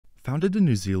Founded in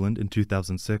New Zealand in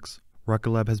 2006, Rocket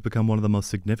Lab has become one of the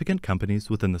most significant companies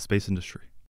within the space industry.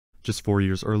 Just 4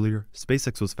 years earlier,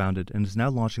 SpaceX was founded and is now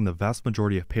launching the vast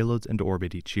majority of payloads into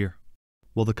orbit each year.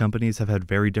 While the companies have had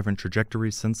very different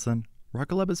trajectories since then,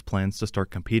 Rocket Lab has plans to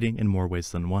start competing in more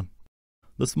ways than one.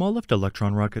 The small-lift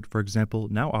Electron rocket, for example,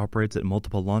 now operates at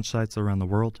multiple launch sites around the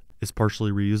world, is partially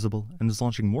reusable, and is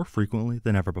launching more frequently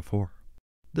than ever before.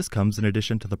 This comes in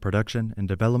addition to the production and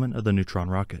development of the Neutron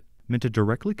rocket, meant to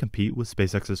directly compete with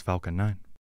SpaceX's Falcon 9.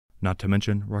 Not to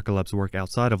mention Rocket Lab's work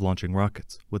outside of launching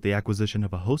rockets, with the acquisition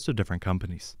of a host of different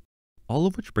companies. All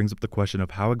of which brings up the question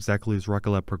of how exactly is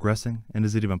Rocket Lab progressing, and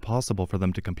is it even possible for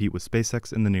them to compete with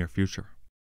SpaceX in the near future?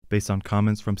 Based on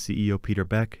comments from CEO Peter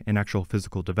Beck and actual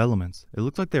physical developments, it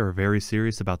looks like they are very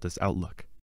serious about this outlook.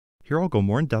 Here I'll go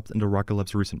more in depth into Rocket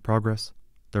Lab's recent progress,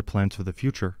 their plans for the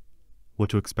future, what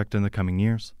to expect in the coming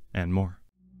years, and more.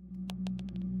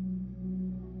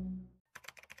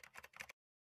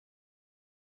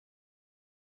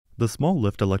 The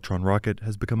small-lift Electron rocket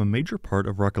has become a major part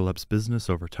of Rocket Lab's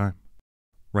business over time.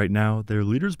 Right now, they are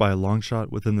leaders by a long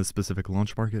shot within the specific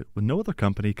launch market, with no other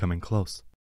company coming close.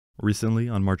 Recently,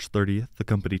 on March 30th, the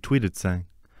company tweeted saying,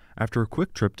 "After a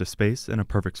quick trip to space and a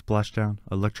perfect splashdown,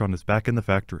 Electron is back in the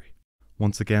factory.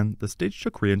 Once again, the stage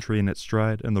took re-entry in its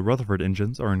stride and the Rutherford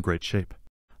engines are in great shape.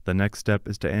 The next step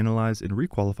is to analyze and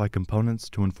requalify components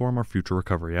to inform our future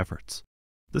recovery efforts."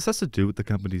 This has to do with the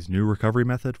company's new recovery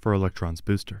method for Electron's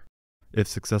booster. If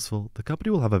successful, the company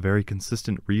will have a very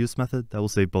consistent reuse method that will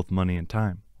save both money and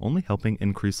time, only helping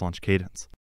increase launch cadence.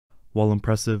 While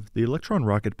impressive, the Electron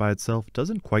rocket by itself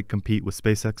doesn't quite compete with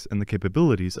SpaceX and the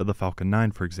capabilities of the Falcon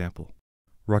 9, for example.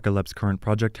 Rocket Lab's current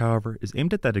project, however, is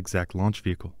aimed at that exact launch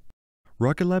vehicle.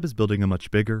 Rocket Lab is building a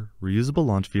much bigger, reusable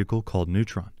launch vehicle called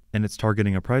Neutron, and it's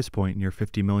targeting a price point near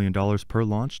 $50 million per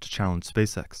launch to challenge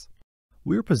SpaceX.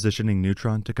 We are positioning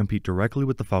Neutron to compete directly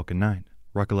with the Falcon 9,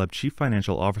 Rocket Lab Chief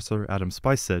Financial Officer Adam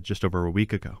Spice said just over a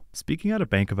week ago, speaking at a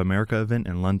Bank of America event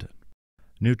in London.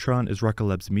 Neutron is Rocket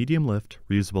Lab's medium-lift,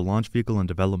 reusable launch vehicle in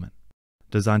development,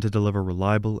 designed to deliver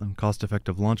reliable and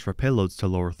cost-effective launch for payloads to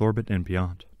low Earth orbit and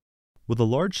beyond. With a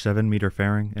large 7-meter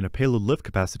fairing and a payload lift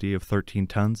capacity of 13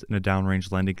 tons in a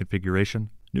downrange landing configuration,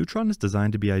 Neutron is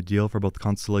designed to be ideal for both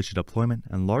constellation deployment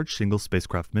and large single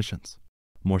spacecraft missions.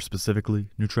 More specifically,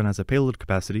 Neutron has a payload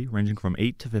capacity ranging from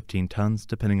 8 to 15 tons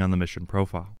depending on the mission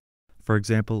profile. For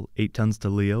example, 8 tons to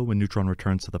LEO when Neutron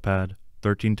returns to the pad,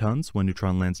 13 tons when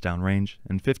Neutron lands downrange,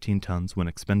 and 15 tons when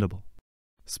expendable.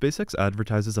 SpaceX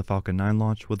advertises a Falcon 9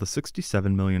 launch with a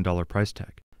 $67 million price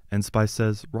tag, and Spice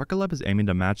says Rocket Lab is aiming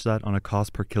to match that on a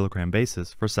cost per kilogram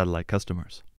basis for satellite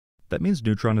customers. That means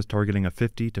Neutron is targeting a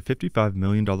 $50 to $55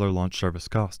 million launch service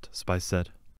cost, Spice said.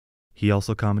 He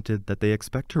also commented that they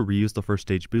expect to reuse the first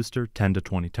stage booster 10 to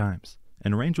 20 times,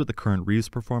 in range with the current reuse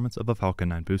performance of a Falcon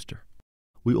 9 booster.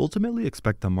 We ultimately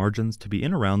expect the margins to be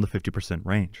in around the 50%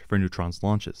 range for Neutron's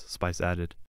launches, Spice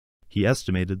added. He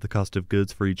estimated the cost of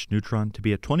goods for each Neutron to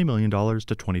be at $20 million to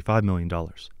 $25 million,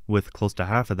 with close to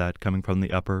half of that coming from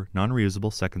the upper,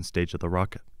 non-reusable second stage of the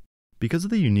rocket. Because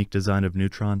of the unique design of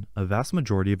Neutron, a vast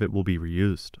majority of it will be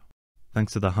reused.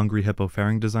 Thanks to the Hungry Hippo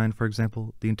fairing design, for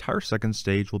example, the entire second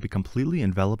stage will be completely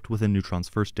enveloped within Neutron's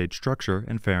first stage structure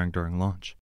and fairing during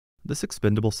launch. This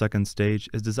expendable second stage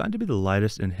is designed to be the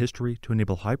lightest in history to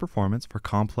enable high performance for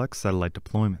complex satellite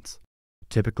deployments.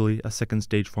 Typically, a second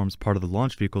stage forms part of the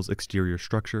launch vehicle's exterior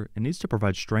structure and needs to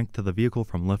provide strength to the vehicle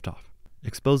from liftoff,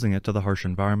 exposing it to the harsh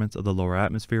environments of the lower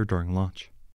atmosphere during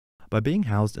launch. By being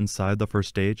housed inside the first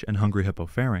stage and Hungry Hippo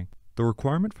fairing, the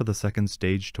requirement for the second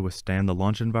stage to withstand the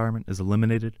launch environment is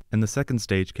eliminated, and the second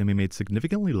stage can be made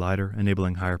significantly lighter,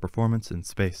 enabling higher performance in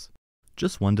space.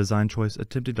 Just one design choice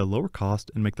attempting to lower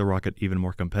cost and make the rocket even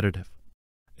more competitive.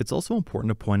 It's also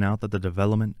important to point out that the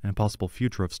development and possible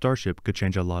future of Starship could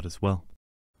change a lot as well.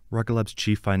 Rocket Lab's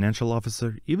Chief Financial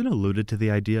Officer even alluded to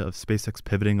the idea of SpaceX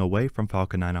pivoting away from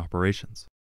Falcon 9 operations.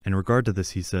 In regard to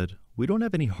this, he said, "We don't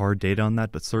have any hard data on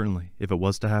that, but certainly, if it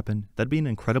was to happen, that'd be an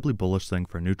incredibly bullish thing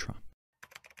for Neutron."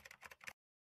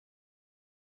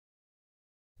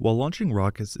 While launching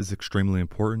rockets is extremely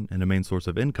important and a main source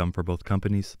of income for both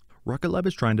companies, Rocket Lab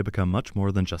is trying to become much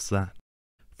more than just that.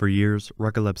 For years,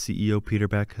 Rocket Lab CEO Peter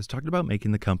Beck has talked about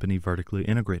making the company vertically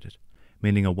integrated,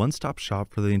 meaning a one-stop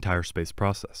shop for the entire space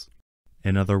process.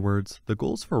 In other words, the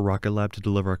goal is for Rocket Lab to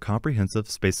deliver a comprehensive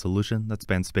space solution that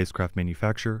spans spacecraft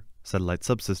manufacture, satellite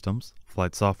subsystems,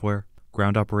 flight software,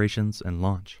 ground operations, and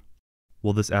launch.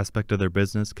 While this aspect of their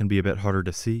business can be a bit harder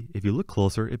to see, if you look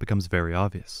closer, it becomes very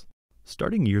obvious.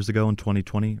 Starting years ago in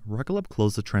 2020, Rocket Lab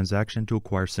closed the transaction to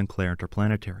acquire Sinclair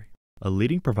Interplanetary, a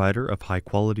leading provider of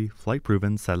high-quality,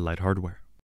 flight-proven satellite hardware.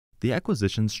 The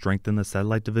acquisition strengthened the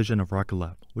satellite division of Rocket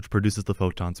Lab, which produces the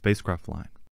Photon spacecraft line.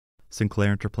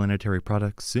 Sinclair interplanetary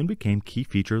products soon became key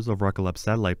features of Rocket Lab's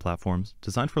satellite platforms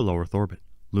designed for low Earth orbit,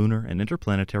 lunar, and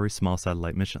interplanetary small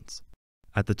satellite missions.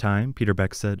 At the time, Peter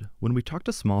Beck said, "When we talk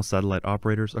to small satellite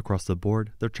operators across the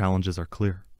board, their challenges are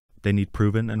clear. They need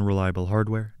proven and reliable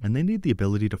hardware, and they need the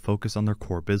ability to focus on their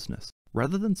core business,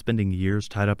 rather than spending years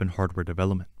tied up in hardware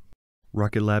development."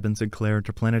 Rocket Lab and Sinclair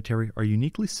Interplanetary are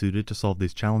uniquely suited to solve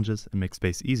these challenges and make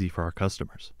space easy for our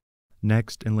customers.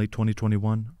 Next, in late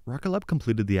 2021, Rocket Lab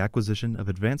completed the acquisition of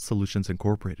Advanced Solutions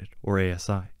Incorporated, or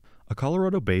ASI, a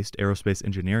Colorado-based aerospace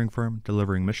engineering firm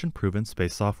delivering mission-proven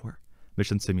space software,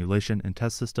 mission simulation and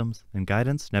test systems, and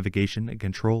guidance, navigation, and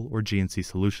control, or GNC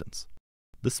solutions.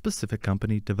 This specific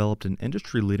company developed an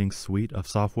industry-leading suite of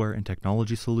software and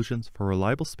technology solutions for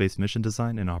reliable space mission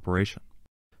design and operation.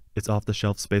 Its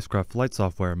off-the-shelf spacecraft flight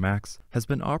software, MAX, has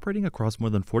been operating across more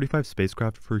than 45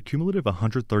 spacecraft for a cumulative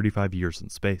 135 years in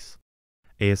space.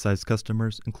 ASI's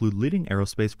customers include leading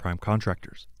aerospace prime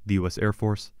contractors, the U.S. Air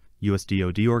Force, U.S.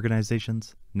 DoD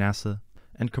organizations, NASA,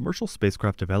 and commercial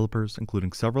spacecraft developers,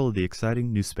 including several of the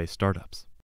exciting new space startups.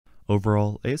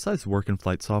 Overall, ASI's work in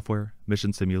flight software,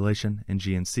 mission simulation, and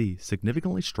GNC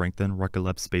significantly strengthen Rocket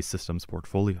Lab's space systems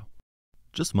portfolio.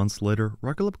 Just months later,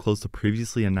 Rocket Lab closed the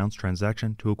previously announced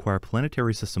transaction to acquire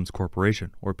Planetary Systems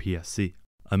Corporation, or PSC,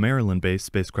 a Maryland-based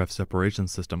spacecraft separation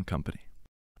system company.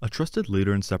 A trusted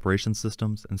leader in separation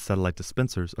systems and satellite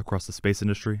dispensers across the space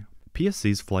industry,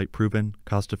 PSC's flight-proven,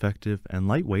 cost-effective, and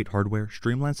lightweight hardware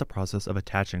streamlines the process of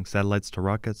attaching satellites to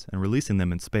rockets and releasing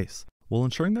them in space, while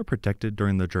ensuring they're protected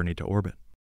during their journey to orbit.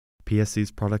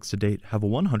 PSC's products to date have a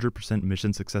 100%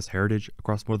 mission success heritage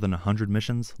across more than 100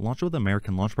 missions launched with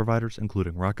American launch providers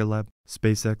including Rocket Lab,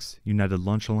 SpaceX, United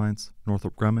Launch Alliance,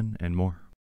 Northrop Grumman, and more.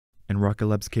 In Rocket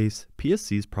Lab's case,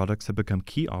 PSC's products have become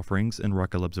key offerings in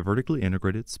Rocket Lab's vertically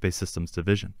integrated Space Systems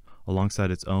division,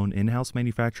 alongside its own in-house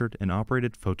manufactured and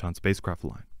operated Photon spacecraft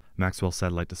line, Maxwell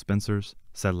satellite dispensers,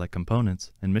 satellite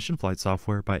components, and mission flight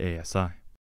software by ASI.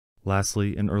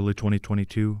 Lastly, in early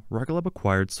 2022, Rocket Lab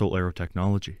acquired SolAero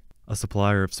Technology, a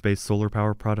supplier of space solar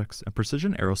power products and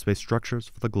precision aerospace structures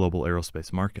for the global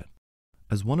aerospace market.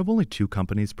 As one of only 2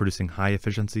 companies producing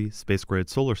high-efficiency, space-grade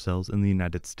solar cells in the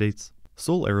United States,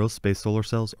 SolAero's space solar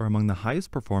cells are among the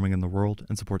highest performing in the world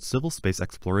and support civil space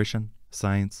exploration,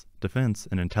 science, defense,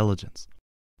 and intelligence.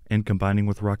 In combining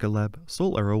with Rocket Lab,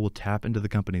 SolAero will tap into the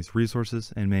company's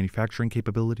resources and manufacturing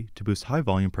capability to boost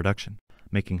high-volume production,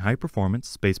 making high-performance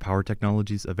space power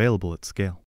technologies available at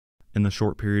scale. In the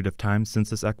short period of time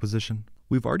since this acquisition,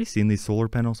 we've already seen these solar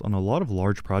panels on a lot of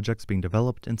large projects being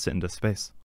developed and sent into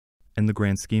space. In the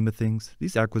grand scheme of things,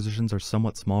 these acquisitions are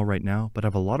somewhat small right now, but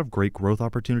have a lot of great growth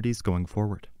opportunities going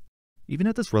forward. Even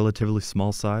at this relatively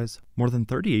small size, more than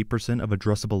 38% of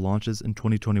addressable launches in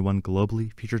 2021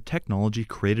 globally feature technology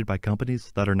created by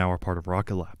companies that are now a part of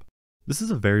Rocket Lab. This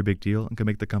is a very big deal and can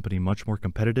make the company much more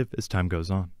competitive as time goes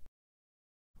on.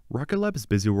 Rocket Lab is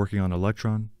busy working on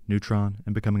Electron, Neutron,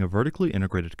 and becoming a vertically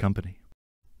integrated company.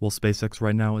 While SpaceX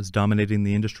right now is dominating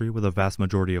the industry with a vast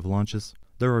majority of launches,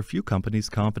 there are a few companies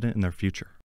confident in their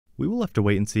future. We will have to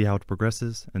wait and see how it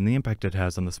progresses and the impact it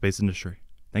has on the space industry.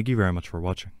 Thank you very much for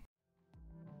watching.